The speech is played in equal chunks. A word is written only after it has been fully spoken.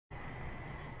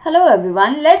Hello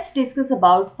everyone, let's discuss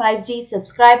about 5G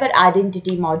subscriber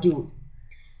identity module.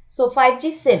 So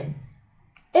 5G SIM.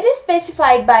 It is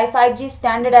specified by 5G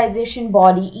standardization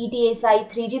body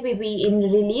ETSI 3GPP in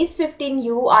release 15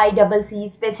 UICC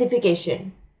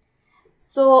specification.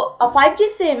 So a 5G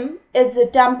SIM is a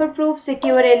tamper-proof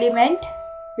secure element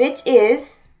which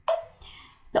is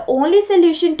the only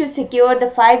solution to secure the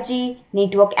 5G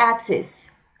network access.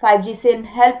 5G SIM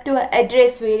help to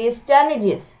address various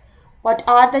challenges. What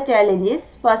are the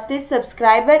challenges? First is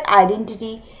subscriber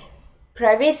identity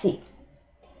privacy.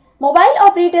 Mobile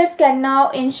operators can now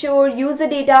ensure user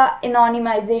data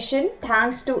anonymization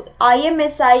thanks to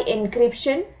IMSI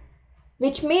encryption,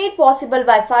 which made possible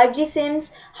by 5G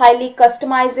SIMs. Highly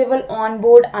customizable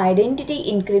onboard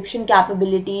identity encryption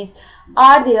capabilities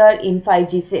are there in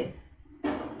 5G SIM.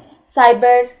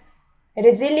 Cyber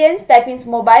resilience, that means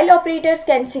mobile operators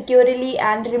can securely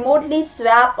and remotely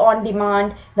swap on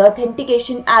demand the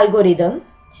authentication algorithm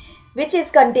which is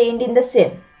contained in the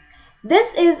SIM.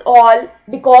 This is all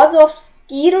because of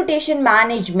key rotation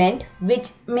management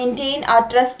which maintain a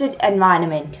trusted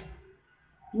environment.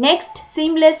 Next,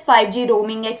 seamless 5G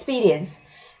roaming experience.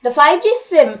 The 5G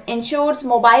SIM ensures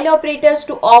mobile operators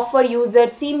to offer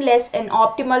users seamless and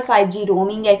optimal 5G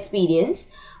roaming experience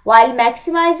while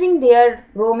maximizing their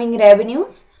roaming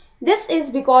revenues. This is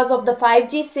because of the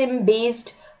 5G SIM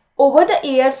based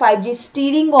over-the-air 5G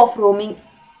steering of roaming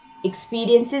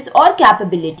experiences or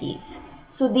capabilities.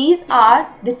 So these are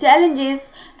the challenges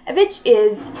which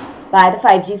is by the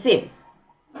 5G SIM.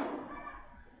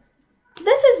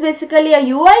 This is basically a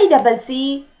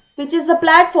UICC, which is the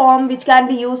platform which can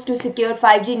be used to secure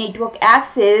 5G network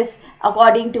access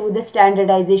according to the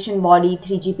standardization body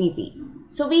 3GPP.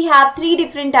 So we have three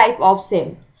different types of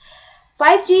SIMs.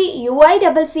 5G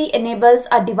UICC enables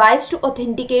a device to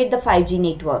authenticate the 5G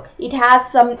network. It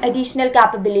has some additional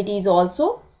capabilities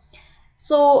also.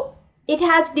 So it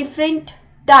has different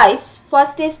types.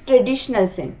 First is traditional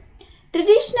SIM.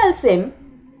 Traditional SIM,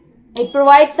 it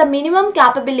provides the minimum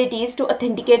capabilities to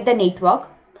authenticate the network.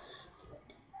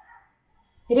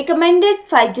 Recommended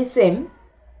 5G SIM.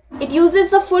 It uses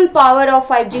the full power of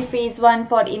 5G Phase 1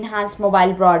 for enhanced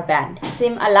mobile broadband.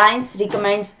 SIM Alliance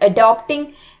recommends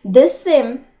adopting this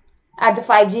SIM at the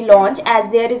 5G launch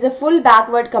as there is a full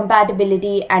backward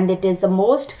compatibility and it is the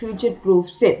most future-proof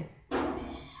SIM.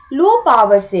 Low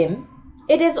power SIM.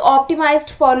 It is optimized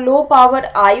for low power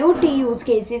IoT use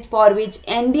cases for which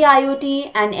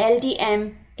NB-IoT and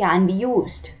LTM can be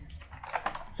used.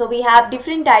 So we have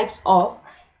different types of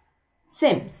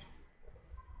SIMs.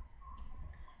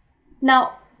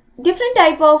 Now, different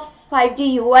type of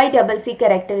 5G UICC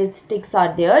characteristics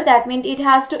are there. That means it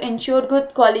has to ensure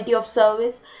good quality of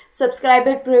service,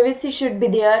 subscriber privacy should be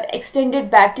there,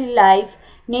 extended battery life,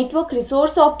 network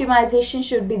resource optimization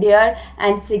should be there,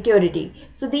 and security.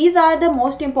 So these are the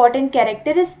most important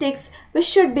characteristics which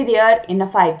should be there in a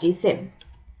 5G SIM.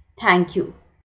 Thank you.